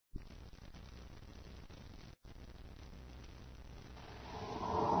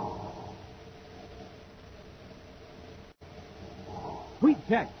Wheat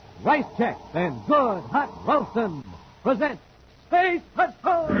Chex, Rice Chex, and Good Hot Roastin' present Space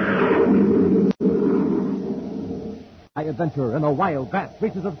Patrol! High adventure in the wild, vast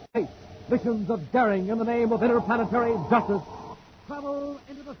reaches of space. Missions of daring in the name of interplanetary justice. Travel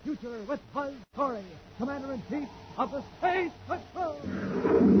into the future with Buzz Corey, Commander-in-Chief of the Space Patrol.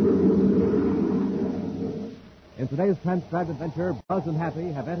 In today's transcribed adventure, Buzz and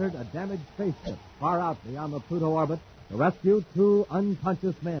Happy have entered a damaged spaceship far out beyond the Pluto orbit to rescue two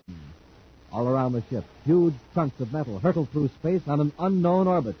unconscious men. All around the ship, huge chunks of metal hurtle through space on an unknown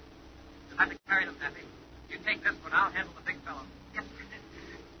orbit. You'll have to carry them, Happy. You take this one, I'll handle the big fellow. Yes,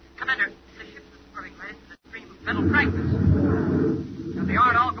 Commander, the ship is swerving right into the stream of metal fragments. Now, they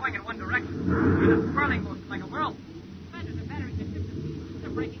aren't all going in one direction. They're in a swirling motion like a whirl. Commander, the batteries in the ship,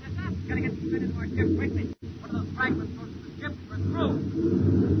 they're breaking us up. Gotta get these men into our ship quickly. One of those fragments goes to the ship, we're through.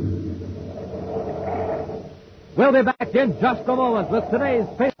 We'll be back in just a moment with today's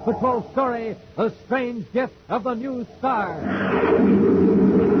Space Patrol story, The Strange Gift of the New Star.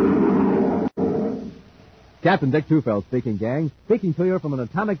 Captain Dick Tufeld speaking, gang. Speaking to you from an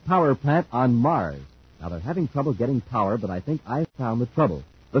atomic power plant on Mars. Now, they're having trouble getting power, but I think I've found the trouble.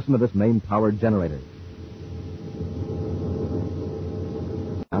 Listen to this main-powered generator.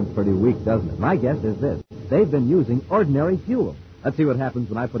 Sounds pretty weak, doesn't it? My guess is this. They've been using ordinary fuel. Let's see what happens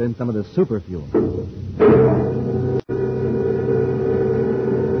when I put in some of this super fuel.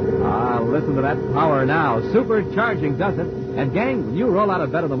 Listen to that power now. Supercharging, does it? And, gang, when you roll out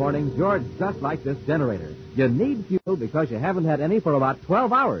of bed in the mornings, you're just like this generator. You need fuel because you haven't had any for about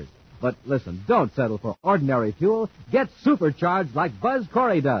 12 hours. But listen, don't settle for ordinary fuel. Get supercharged like Buzz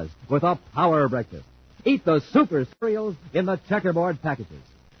Corey does with a power breakfast. Eat the super cereals in the checkerboard packages.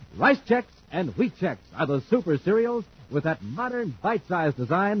 Rice Chex and Wheat Chex are the super cereals with that modern bite-sized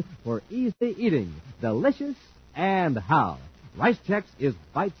design for easy eating. Delicious and how? Rice Chex is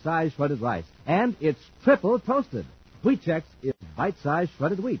bite-sized shredded rice, and it's triple toasted. Wheat Chex is bite-sized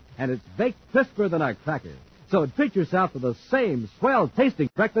shredded wheat, and it's baked crisper than a cracker. So treat yourself to the same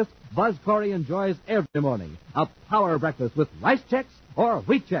swell-tasting breakfast Buzz Corey enjoys every morning. A power breakfast with Rice Chex or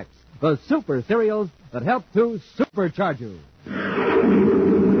Wheat Chex, the super cereals that help to supercharge you.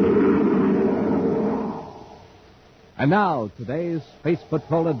 And now, today's Space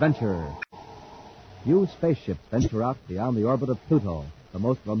Patrol adventure. Few spaceships venture out beyond the orbit of Pluto, the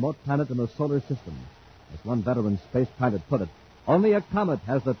most remote planet in the solar system. As one veteran space pilot put it, only a comet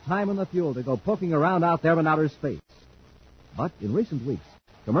has the time and the fuel to go poking around out there in outer space. But in recent weeks,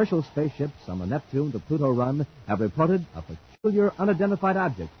 commercial spaceships on the Neptune to Pluto run have reported a peculiar unidentified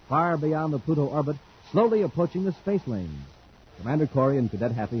object far beyond the Pluto orbit, slowly approaching the space lanes. Commander Corey and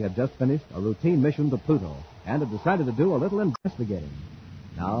Cadet Happy have just finished a routine mission to Pluto and have decided to do a little investigating.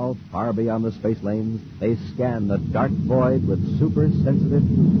 Now, far beyond the space lanes, they scan the dark void with super-sensitive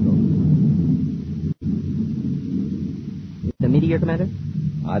telescopes. The meteor, Commander?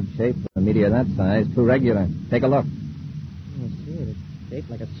 Odd shape for a meteor that size. Too regular. Take a look. I see it. It's shaped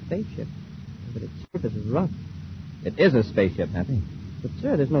like a spaceship. But its surface is rough. It is a spaceship, Happy. But,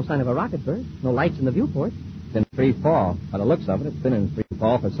 sir, there's no sign of a rocket burst. No lights in the viewport. It's in free fall. By the looks of it, it's been in free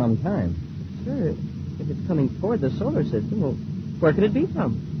fall for some time. But, sir, if it's coming toward the solar system, well, where could it be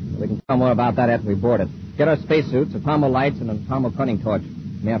from? We can tell more about that after we board it. Get our spacesuits, atomo lights, and an atomo cutting torch.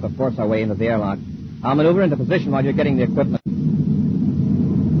 We may have to force our way into the airlock. I'll maneuver into position while you're getting the equipment.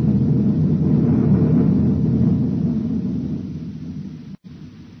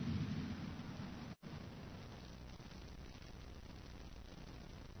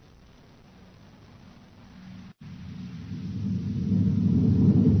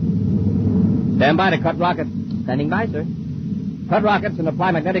 Stand by to cut rockets. Standing by, sir. Cut rockets and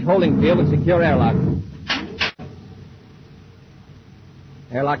apply magnetic holding field and secure airlock.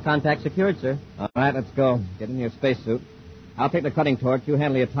 Airlock contact secured, sir. All right, let's go. Get in your spacesuit. I'll take the cutting torch. You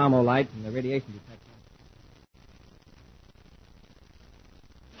handle the atomo light and the radiation detector.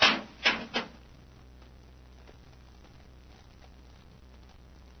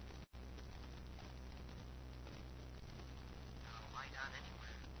 Light on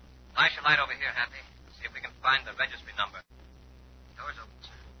anywhere. Flash your light over here, Happy. See if we can find the registry number. Doors open,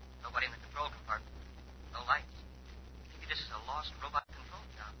 sir. Nobody in the control compartment. No lights. Maybe this is a lost robot control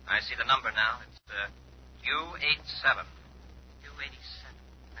job. I see the number now. It's U87. U87.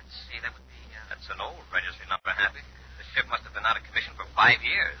 Let's see, that would be... That's an old registry number, Happy. The ship must have been out of commission for 5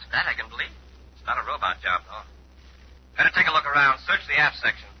 years. That I can believe. It's not a robot job, though. Better take a look around. Search the aft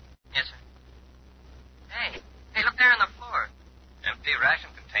section. Yes, sir. Hey, look there on the floor. Empty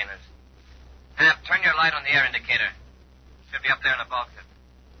ration containers. Hap, turn your light on the air indicator. Should be up there in the bulkhead.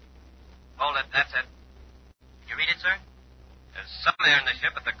 Hold it, that's it. Did you read it, sir? There's some air in the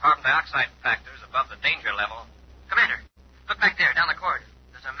ship, but the carbon dioxide factor is above the danger level. Commander, look back there, down the corridor.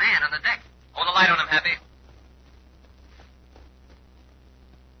 There's a man on the deck. Hold the light on him, Happy.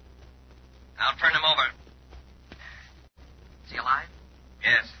 I'll turn him over. Is he alive?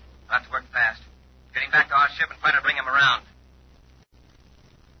 Yes. We'll have to work fast. Get him back to our ship and try to bring him around.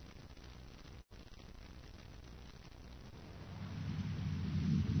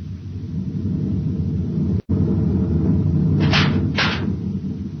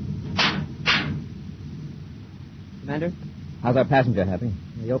 Commander? How's our passenger, Happy?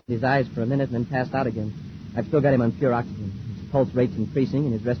 He opened his eyes for a minute and then passed out again. I've still got him on pure oxygen. His pulse rate's increasing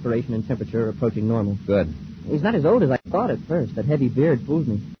and his respiration and temperature are approaching normal. Good. He's not as old as I thought at first. That heavy beard fooled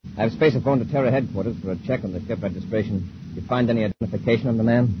me. I have spacer phoned to Terra headquarters for a check on the ship registration. Did you find any identification of the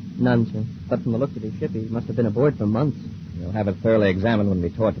man? None, sir. But from the looks of his ship, he must have been aboard for months. We'll have it thoroughly examined when we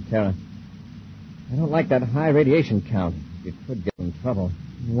tow it to Terra. I don't like that high radiation count. It could get in trouble.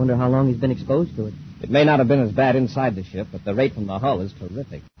 I wonder how long he's been exposed to it. It may not have been as bad inside the ship, but the rate from the hull is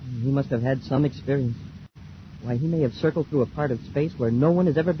terrific. He must have had some experience. Why, he may have circled through a part of space where no one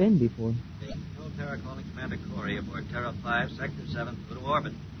has ever been before. Control Terra calling Commander Corey aboard Terra 5, Sector 7, through to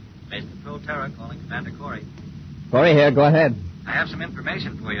orbit. Space Control Terra calling Commander Corey. Corey here, go ahead. I have some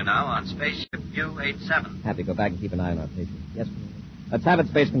information for you now on spaceship U-87. Happy, go back and keep an eye on our patient. Yes, Commander. Let's have it,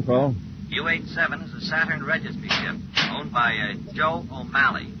 Space Control. U-87 is a Saturn registry ship owned by Joe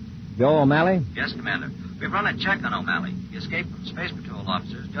O'Malley. Joe O'Malley? Yes, Commander. We've run a check on O'Malley. He escaped from Space Patrol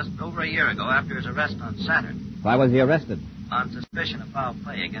officers just over a year ago after his arrest on Saturn. Why was he arrested? On suspicion of foul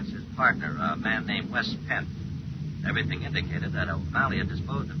play against his partner, a man named Wes Pence. Everything indicated that O'Malley had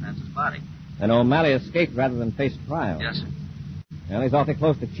disposed of Pence's body. And O'Malley escaped rather than face trial. Yes, sir. Well, he's awfully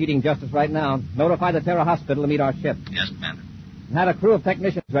close to cheating justice right now. Notify the Terra Hospital to meet our ship. Yes, Commander. And have a crew of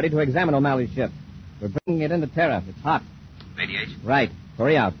technicians ready to examine O'Malley's ship. We're bringing it into Terra. It's hot. Radiation? Right.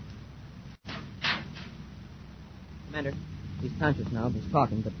 Hurry out. Commander, he's conscious now. He's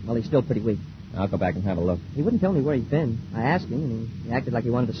talking, but, well, he's still pretty weak. I'll go back and have a look. He wouldn't tell me where he's been. I asked him, and he acted like he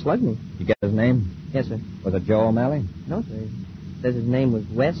wanted to slug me. You get his name? Yes, sir. Was it Joe O'Malley? No, sir. He says his name was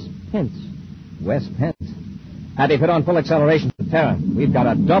Wes Pence. Wes Pence. Hattie, put on full acceleration to Terra. We've got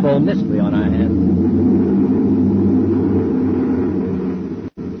a double mystery on our hands.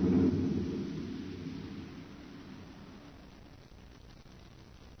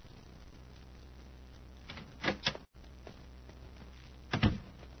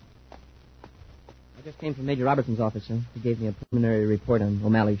 I just came from Major Robertson's office, sir. He gave me a preliminary report on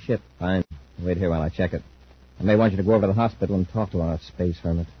O'Malley's ship. Fine. Wait here while I check it. I may want you to go over to the hospital and talk to our space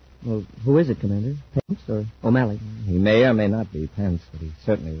hermit. Well, who is it, Commander? Pence or O'Malley? He may or may not be Pence, but he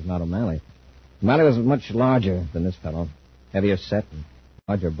certainly was not O'Malley. O'Malley was much larger than this fellow. Heavier set and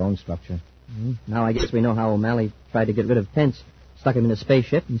larger bone structure. Now I guess we know how O'Malley tried to get rid of Pence. Stuck him in a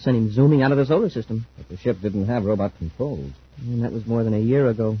spaceship and sent him zooming out of the solar system. But the ship didn't have robot controls. And that was more than a year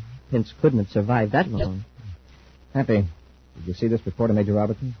ago. Pence couldn't have survived that long. Happy, did you see this report of Major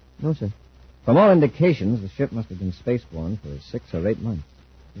Robertson? No, sir. From all indications, the ship must have been spaceborne for 6 or 8 months.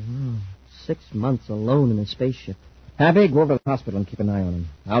 Oh, 6 months alone in a spaceship. Happy, go over to the hospital and keep an eye on him.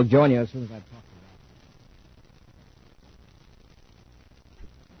 I'll join you as soon as I talk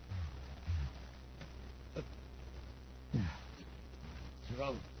to you.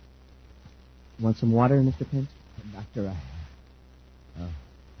 Throat. Want some water, Mr. Pence? Doctor,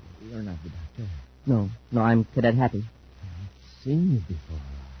 you're not the doctor. No, I'm Cadet Happy. I've seen you before.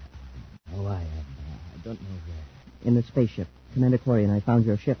 Oh, I don't know where. In the spaceship. Commander Corey and I found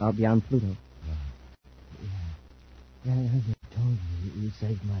your ship out beyond Pluto. Yeah, you told me you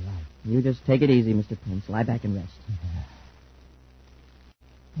saved my life. You just take it easy, Mr. Pence. Lie back and rest.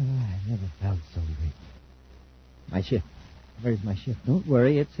 I never felt so weak. My ship. Where's my ship? Don't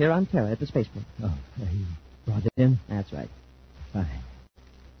worry. It's here on Terra at the spaceport. Oh, you brought it in? That's right. Fine.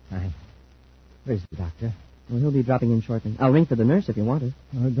 Where's the doctor? Well, he'll be dropping in shortly. I'll ring for the nurse if you want her.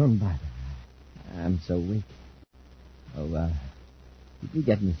 Oh, don't bother. I'm so weak. Oh, did you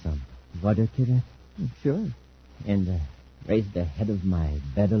get me some water, Kira? Sure. And raise the head of my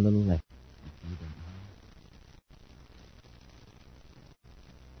bed a little left.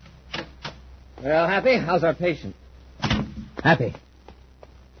 Well, Happy, how's our patient? Happy,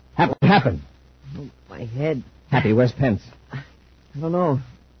 what happened? Oh, my head. Happy, where's Pence? I don't know.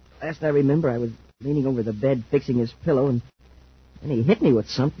 Last I remember, I was leaning over the bed fixing his pillow, and he hit me with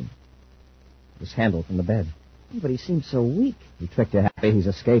something. This handle from the bed. But he seems so weak. He tricked you, Happy. He's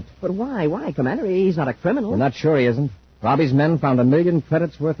escaped. But why? Why, Commander? He's not a criminal. We're not sure he isn't. Robbie's men found 1 million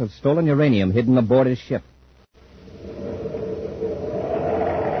credits worth of stolen uranium hidden aboard his ship.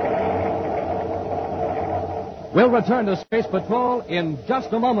 We'll return to Space Patrol in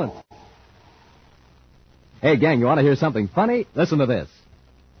just a moment. Hey, gang, you want to hear something funny? Listen to this.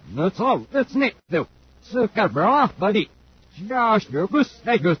 That's all. That's Nick. That's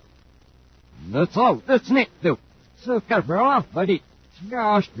all. That's Nick.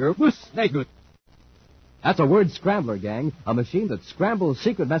 That's a word scrambler, gang. A machine that scrambles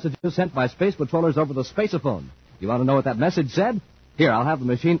secret messages sent by space patrollers over the spaceophone. You want to know what that message said? Here, I'll have the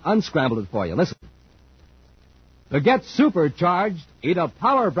machine unscramble it for you. Listen. To get supercharged, eat a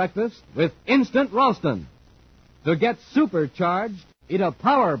power breakfast with instant Ralston. To get supercharged, eat a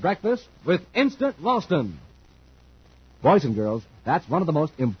power breakfast with instant Ralston. Boys and girls, that's one of the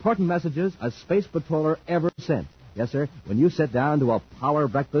most important messages a space patroller ever sent. Yes, sir, when you sit down to a power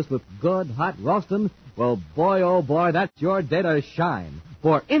breakfast with good hot Ralston, well, boy, oh boy, that's your day to shine.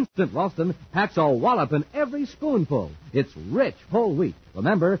 For instant Ralston packs a wallop in every spoonful. It's rich whole wheat.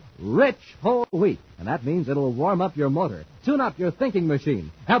 Remember, rich whole wheat. And that means it'll warm up your motor, tune up your thinking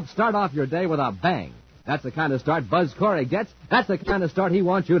machine, help start off your day with a bang. That's the kind of start Buzz Corey gets. That's the kind of start he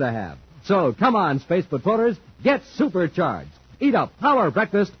wants you to have. So come on, Space Patrollers, get supercharged. Eat a power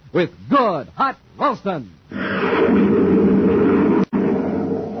breakfast with good hot Ralston.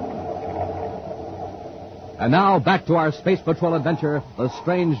 And now back to our Space Patrol adventure, The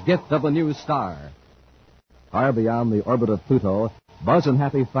Strange Gift of the New Star. Far beyond the orbit of Pluto, Buzz and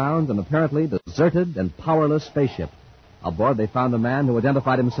Happy found an apparently deserted and powerless spaceship. Aboard they found a man who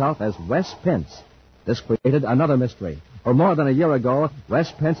identified himself as Wes Pence. This created another mystery. For more than a year ago,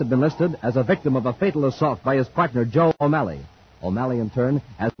 Wes Pence had been listed as a victim of a fatal assault by his partner, Joe O'Malley. O'Malley, in turn,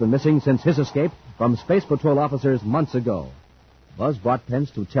 has been missing since his escape from Space Patrol officers months ago. Buzz brought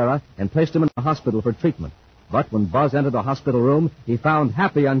Pence to Terra and placed him in a hospital for treatment. But when Buzz entered the hospital room, he found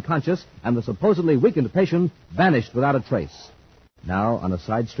Happy unconscious, and the supposedly weakened patient vanished without a trace. Now, on a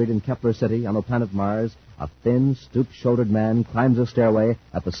side street in Kepler City, on the planet Mars, a thin, stoop-shouldered man climbs a stairway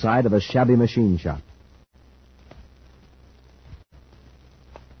at the side of a shabby machine shop.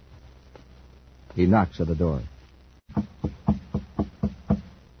 He knocks at the door.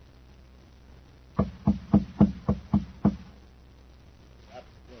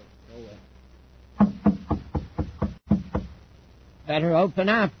 Better open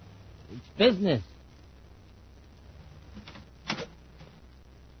up. It's business.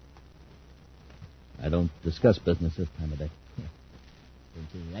 I don't discuss business this time of day. Don't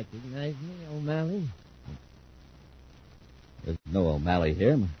you recognize me, O'Malley? There's no O'Malley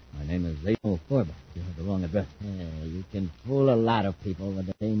here. My name is Zeno Forback. You have the wrong address. Yeah, you can fool a lot of people with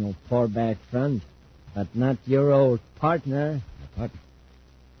the Zeno Forback front, but not your old partner. My partner?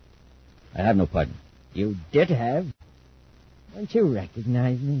 I have no partner. You did have. Don't you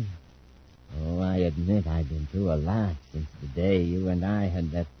recognize me? Oh, I admit I've been through a lot since the day you and I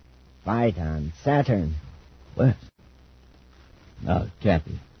had that fight on Saturn. Wes? No, it can't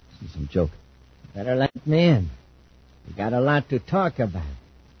be. This is some joke. Better let me in. We got a lot to talk about.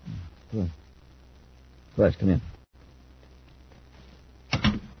 Come on. Wes, come in.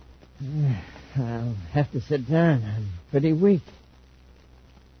 I'll have to sit down. I'm pretty weak.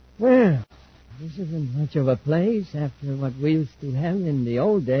 Well, this isn't much of a place after what we used to have in the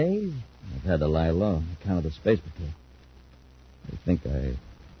old days. I've had to lie low on account of the Space Patrol. They think I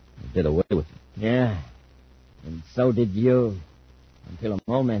did away with it. Yeah, and so did you. Until a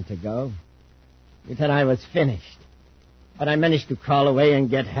moment ago. You thought I was finished. But I managed to crawl away and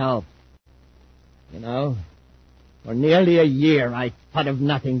get help. You know, for nearly a year I thought of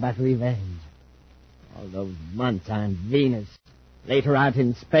nothing but revenge. All those months on Venus, later out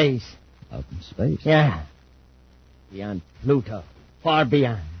in space. Out in space? Yeah. Beyond Pluto. Far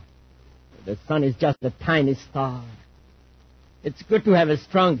beyond. The sun is just a tiny star. It's good to have a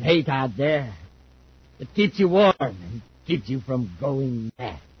strong hate out there. It keeps you warm and keeps you from going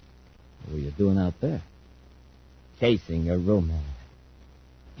mad. What were you doing out there? Chasing your romance.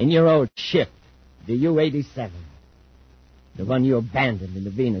 In your old ship, the U-87. The one you abandoned in the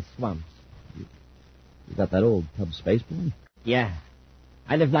Venus swamps. You got that old tub spaceplane? Yeah.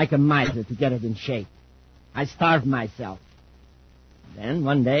 I lived like a miser to get it in shape. I starved myself. Then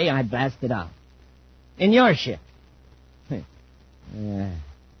one day I blasted out. In your ship. Yeah.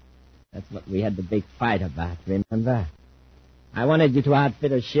 That's what we had the big fight about, remember? I wanted you to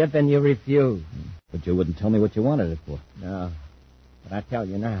outfit a ship and you refused. But you wouldn't tell me what you wanted it for. No. But I tell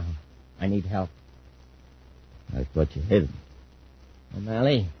you now, I need help. I thought you hated me.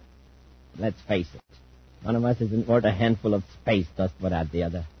 O'Malley, let's face it. One of us isn't worth a handful of space dust without the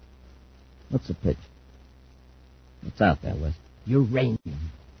other. What's the pitch? What's out there, Wes?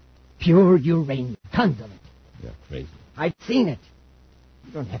 Uranium. Pure uranium. Tons of it. You're crazy. I've seen it.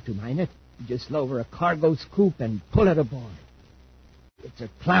 You don't have to mine it. You just lower a cargo scoop and pull it aboard. It's a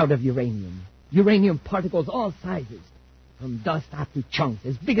cloud of uranium. Uranium particles all sizes. From dust out to chunks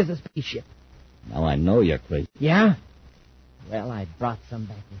as big as a spaceship. Now I know you're crazy. Yeah? Well, I brought some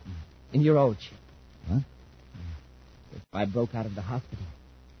back with me. In your old ship. Huh? I broke out of the hospital.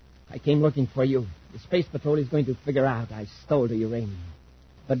 I came looking for you. The Space Patrol is going to figure out I stole the uranium.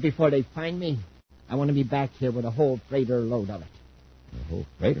 But before they find me, I want to be back here with a whole freighter load of it. The whole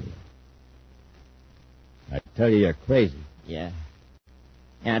freighter load? I tell you, you're crazy. Yeah.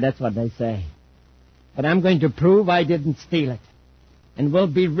 Yeah, that's what they say. But I'm going to prove I didn't steal it. And we'll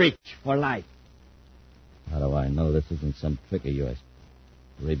be rich for life. How do I know this isn't some trick of yours?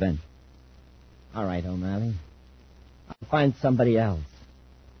 Revenge. All right, O'Malley. I'll find somebody else.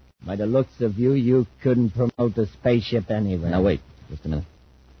 By the looks of you, you couldn't promote the spaceship anyway. Now, wait. Just a minute.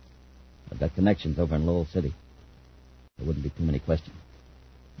 I've got connections over in Lowell City. There wouldn't be too many questions.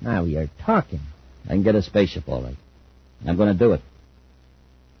 Now you're talking. I can get a spaceship, all right. And I'm going to do it.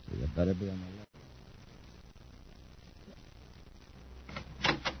 So you better be on the left.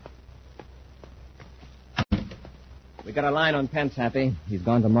 We got a line on Pence, Happy. He's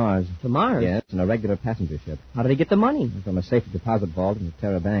gone to Mars. To Mars? Yes, in a regular passenger ship. How did he get the money? From a safe deposit vault in the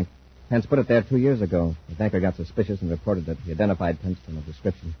Terra Bank. Pence put it there 2 years ago. The banker got suspicious and reported that he identified Pence from a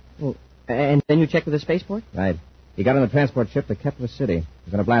description. Well, and then you checked with the spaceport? Right. He got on the transport ship to Kepler City.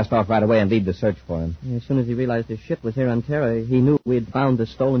 He's going to blast off right away and lead the search for him. As soon as he realized his ship was here on Terra, he knew we had found the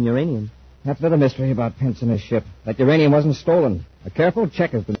stolen uranium. That's another mystery about Pence and his ship. That uranium wasn't stolen. A careful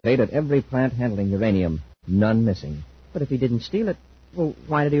check has been made at every plant handling uranium. None missing. But if he didn't steal it, well,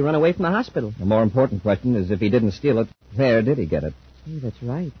 why did he run away from the hospital? The more important question is if he didn't steal it, where did he get it? Hey, that's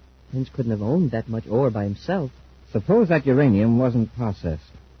right. Pence couldn't have owned that much ore by himself. Suppose that uranium wasn't processed.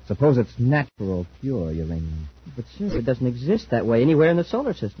 Suppose it's natural, pure uranium. But, sir, it doesn't exist that way anywhere in the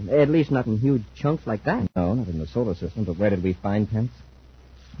solar system. At least not in huge chunks like that. No, not in the solar system. But where did we find Pence?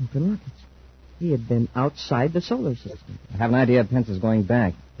 Open rockets. He had been outside the solar system. I have an idea Pence is going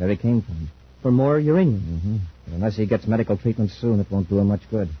back. Where he came from. For more uranium? Mm-hmm. But unless he gets medical treatment soon, it won't do him much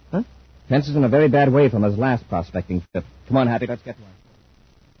good. Huh? Pence is in a very bad way from his last prospecting trip. Come on, Happy, let's get to him.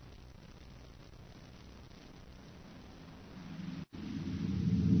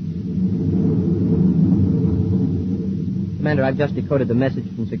 Commander, I've just decoded the message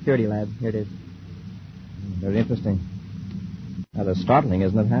from Security Lab. Here it is. Very interesting. Rather startling,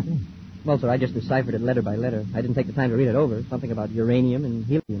 isn't it, Happy? Well, sir, I just deciphered it letter by letter. I didn't take the time to read it over. Something about uranium and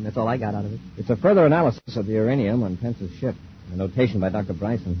helium. That's all I got out of it. It's a further analysis of the uranium on Pence's ship. A notation by Dr.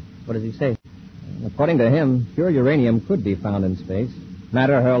 Bryson. What does he say? According to him, pure uranium could be found in space.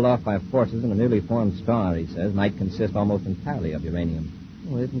 Matter hurled off by forces in a newly formed star, he says, might consist almost entirely of uranium.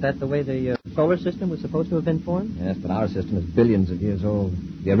 Well, isn't that the way the solar system was supposed to have been formed? Yes, but our system is billions of years old.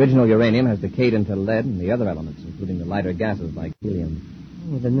 The original uranium has decayed into lead and the other elements, including the lighter gases like helium.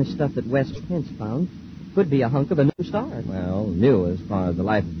 Well, then this stuff that Wes Pence found could be a hunk of a new star. Well, new as far as the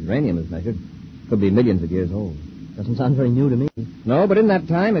life of uranium is measured. Could be millions of years old. Doesn't sound very new to me. No, but in that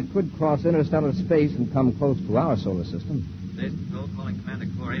time, it could cross interstellar space and come close to our solar system. Space Patrol calling Commander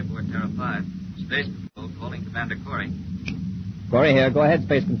Corey aboard Terra 5. Space Patrol calling Commander Corey. Corey here. Go ahead,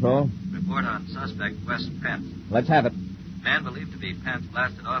 Space Control. Report on suspect Wes Pence. Let's have it. Man believed to be Pence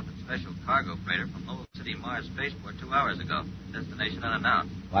blasted off a special cargo freighter from Lowell City, Mars Spaceport 2 hours ago. Destination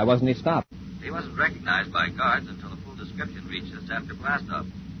unannounced. Why wasn't he stopped? He wasn't recognized by guards until the full description reached us after blastoff.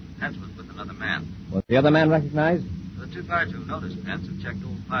 Pence was with another man. Was the other man recognized? The two guards who noticed Pence have checked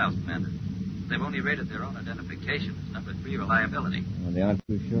old files, Commander. They've only rated their own identification as number 3 reliability. Well, they aren't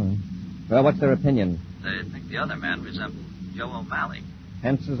too sure. Well, what's their opinion? They think the other man resembles Joe O'Malley.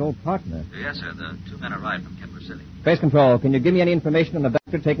 Pence's old partner. Yes, sir. The two men arrived from Kepler City. Space Control, can you give me any information on the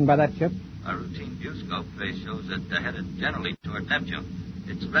vector taken by that ship? A routine view scope trace shows it headed generally toward Neptune.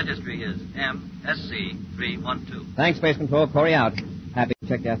 Its registry is MSC312. Thanks, Space Control. Corey out. Happy to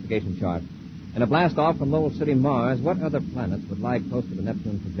check the astrogation chart. In a blast off from Lowell City, Mars, what other planets would lie close to the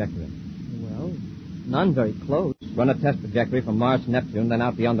Neptune trajectory? Well, none very close. Run a test trajectory from Mars to Neptune, then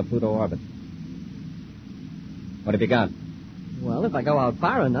out beyond the Pluto orbit. What have you got? Well, if I go out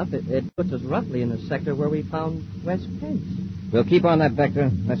far enough, it puts us roughly in the sector where we found Wes Pence. We'll keep on that vector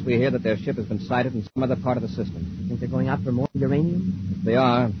unless we hear that their ship has been sighted in some other part of the system. You think they're going out for more uranium? If they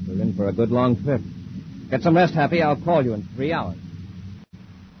are, we're in for a good long trip. Get some rest, Happy. I'll call you in 3 hours.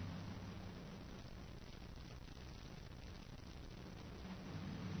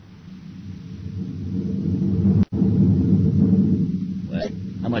 Well,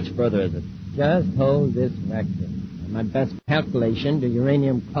 how much further is it? Just hold this vector. My best calculation, the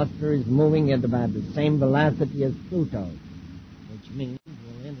uranium cluster is moving at about the same velocity as Pluto, which means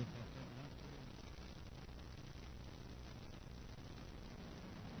we'll intersect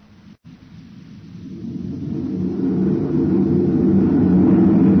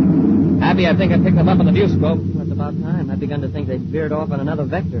Happy, I think I picked them up on the view scope. Well, it's about time. I've begun to think they've veered off on another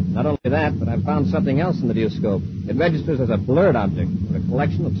vector. Not only that, but I found something else in the view scope. It registers as a blurred object, or a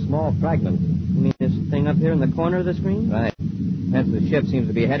collection of small fragments. You mean this thing up here in the corner of the screen? Right. Hence the ship seems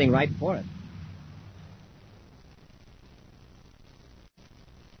to be heading right for it.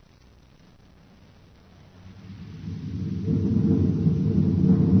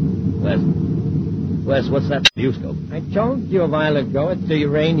 Wes, what's that viewscope? I told you a while ago it's the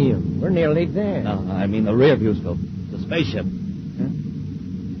uranium. We're nearly there. No, I mean the rear viewscope. The spaceship.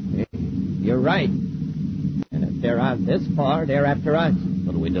 Huh? You're right. And if they're out this far, they're after us.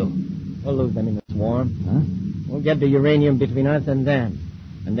 What do we do? We'll lose them in the swarm. Huh? We'll get the uranium between us and them.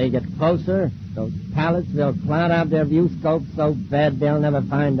 When they get closer, those pallets will cloud out their viewscope so bad they'll never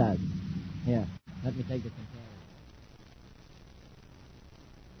find us. Here, let me take the control.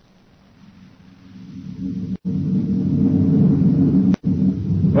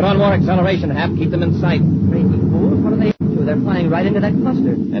 Put on more acceleration, Hap. Keep them in sight. Crazy fools. What are they up to? They're flying right into that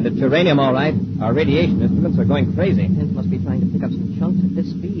cluster. And it's uranium, all right. Our radiation instruments are going crazy. Hens must be trying to pick up some chunks at this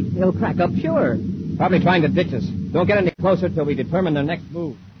speed. They'll crack up, sure. Probably trying to ditch us. Don't get any closer till we determine their next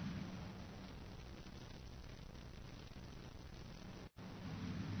move.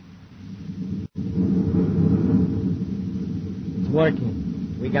 It's working.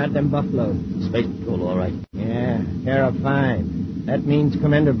 We got them buffaloes. Space Patrol, all right. Yeah, pair of 5. That means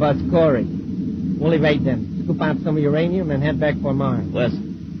Commander Buzz Corey. We'll evade them, scoop out some uranium, and head back for Mars. Wes,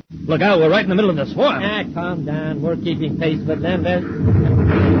 look out. We're right in the middle of the swarm. Ah, calm down. We're keeping pace with them.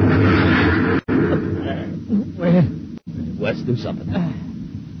 Wes, do something.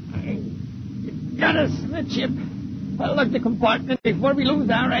 Got us, that ship. Well, look the compartment before we lose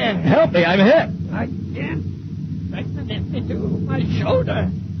our air. Help me, I'm hit. I can't. That's hit me to my shoulder.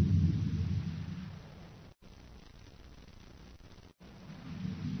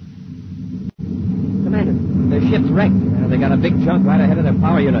 Commander, their ship's wrecked. Yeah, they got a big chunk right ahead of their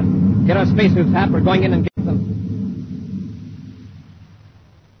power unit. Get our spacesuits, Hap. We're going in and get them.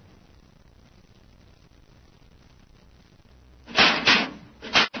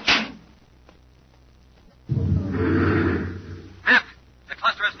 Hap, the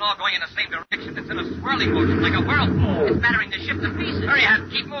cluster isn't all going in the same direction. It's in a swirling motion, like a whirlpool. It's battering the ship to pieces. Hurry, Hap,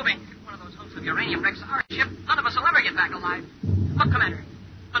 keep moving. If one of those hunks of uranium wrecks our ship, none of us will ever get back alive. Look, Commander,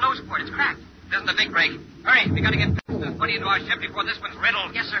 the nose port, it's cracked. This isn't a big break. Hurry, we gotta get the money into our ship before this one's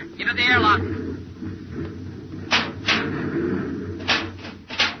riddled. Yes, sir. Into the airlock.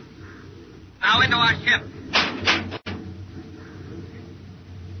 Now into our ship.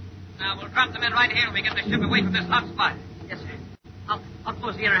 Now we'll drop them in right here and we get the ship away from this hot spot. Yes, sir. I'll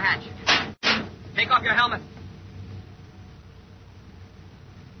close the inner hatch. Take off your helmet.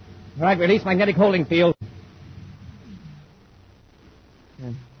 All right, release magnetic holding field.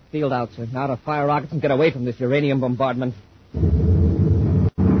 Field out, sir. Now to fire rockets and get away from this uranium bombardment.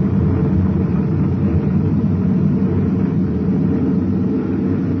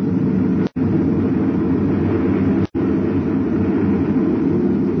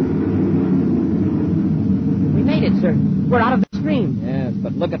 We made it, sir. We're out of the screen. Yes,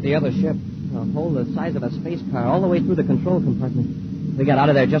 but look at the other ship. A hole the size of a space car all the way through the control compartment. We got out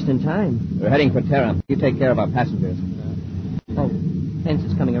of there just in time. We're heading for Terra. You take care of our passengers. Oh, Pence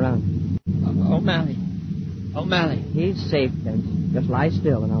is coming around. O'Malley. He's safe, Pence. Just lie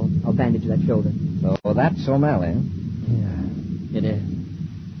still, and I'll bandage that shoulder. So that's O'Malley, eh? Yeah, it is.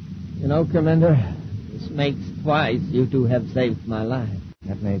 You know, Commander, this makes twice you two have saved my life.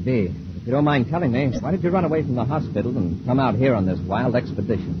 That may be. But if you don't mind telling me, why did you run away from the hospital and come out here on this wild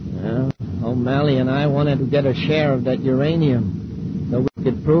expedition? Well, O'Malley and I wanted to get a share of that uranium so we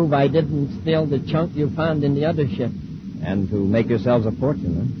could prove I didn't steal the chunk you found in the other ship. And to make yourselves a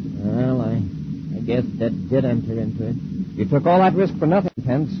fortune, Well, I guess that did enter into it. huh? You took all that risk for nothing,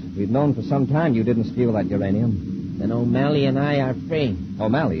 Pence. We've known for some time you didn't steal that uranium. Then O'Malley and I are free.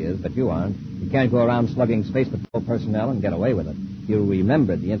 O'Malley is, but you aren't. You can't go around slugging Space Patrol personnel and get away with it. You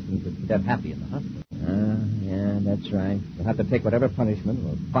remembered the incident with Cadet Happy in the hospital. Yeah, that's right. You'll have to take whatever punishment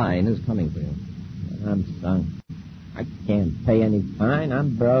or fine is coming for you. I'm sunk. I can't pay any fine.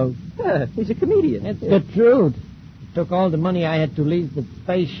 I'm broke. He's a comedian. It's the truth. It took all the money I had to leave the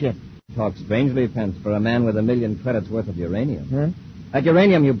spaceship. Talk strangely, Pence, for a man with 1 million credits worth of uranium. Huh? That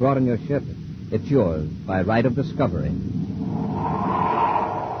uranium you brought on your ship, it's yours by right of discovery.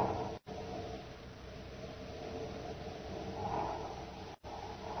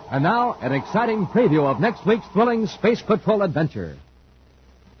 And now, an exciting preview of next week's thrilling Space Patrol adventure.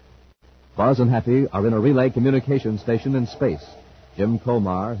 Buzz and Happy are in a relay communication station in space. Jim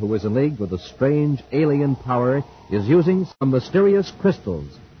Comar, who is in league with a strange alien power, is using some mysterious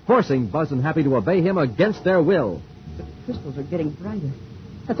crystals. forcing Buzz and Happy to obey him against their will. The crystals are getting brighter.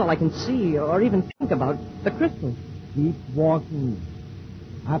 That's all I can see or even think about. The crystals. Keep walking.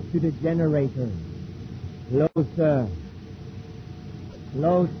 Up to the generator. Closer.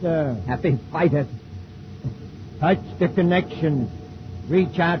 Closer. Happy, fight it. Touch the connection.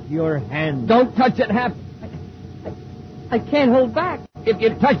 Reach out your hand. Don't touch it, Hap. I can't hold back. If you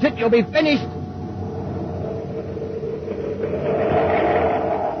touch it, you'll be finished.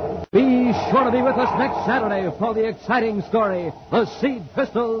 Be sure to be with us next Saturday for the exciting story, The Seed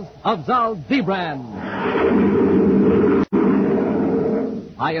Pistols of Zaldibrand.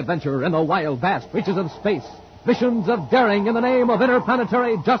 High adventure in the wild, vast reaches of space. Missions of daring in the name of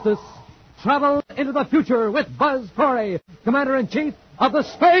interplanetary justice. Travel into the future with Buzz Corey, Commander-in-Chief of the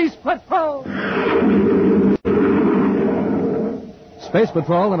Space Patrol. Space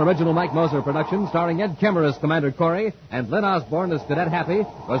Patrol, an original Mike Moser production starring Ed Kemmer as Commander Corey and Lynn Osborne as Cadet Happy,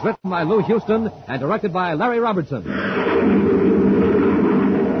 was written by Lou Houston and directed by Larry Robertson.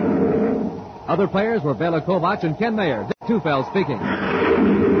 Other players were Bela Kovach and Ken Mayer. Dick Tufel speaking.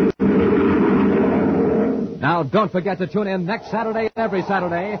 Now, don't forget to tune in next Saturday and every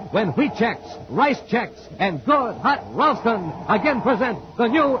Saturday when Wheat Chex, Rice Chex, and Good Hot Ralston again present the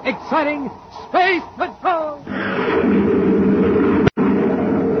new exciting Space Patrol.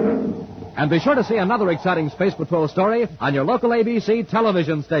 And be sure to see another exciting Space Patrol story on your local ABC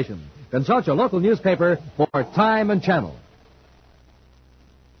television station. Consult your local newspaper for time and channel.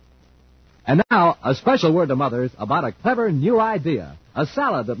 And now, a special word to mothers about a clever new idea. A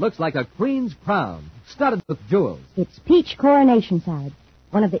salad that looks like a queen's crown, studded with jewels. It's peach coronation salad,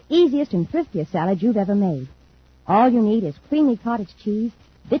 one of the easiest and thriftiest salads you've ever made. All you need is creamy cottage cheese,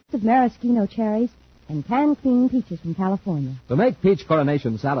 bits of maraschino cherries, and canned cream peaches from California. To make peach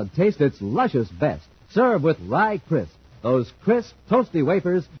coronation salad taste its luscious best, serve with rye crisp. Those crisp, toasty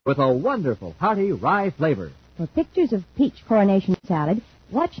wafers with a wonderful, hearty rye flavor. For pictures of peach coronation salad,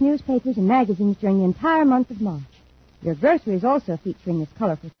 watch newspapers and magazines during the entire month of March. Your grocery is also featuring this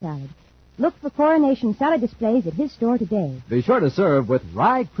colorful salad. Look for coronation salad displays at his store today. Be sure to serve with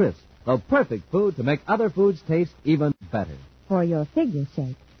rye crisp, the perfect food to make other foods taste even better. For your figure's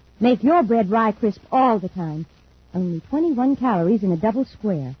sake, make your bread rye crisp all the time. Only 21 calories in a double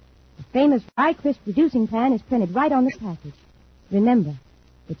square. The famous rye crisp reducing pan is printed right on the package. Remember,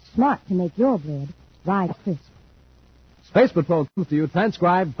 it's smart to make your bread rye crisp. Space Patrol comes to you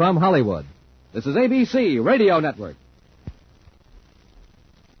transcribed from Hollywood. This is ABC Radio Network.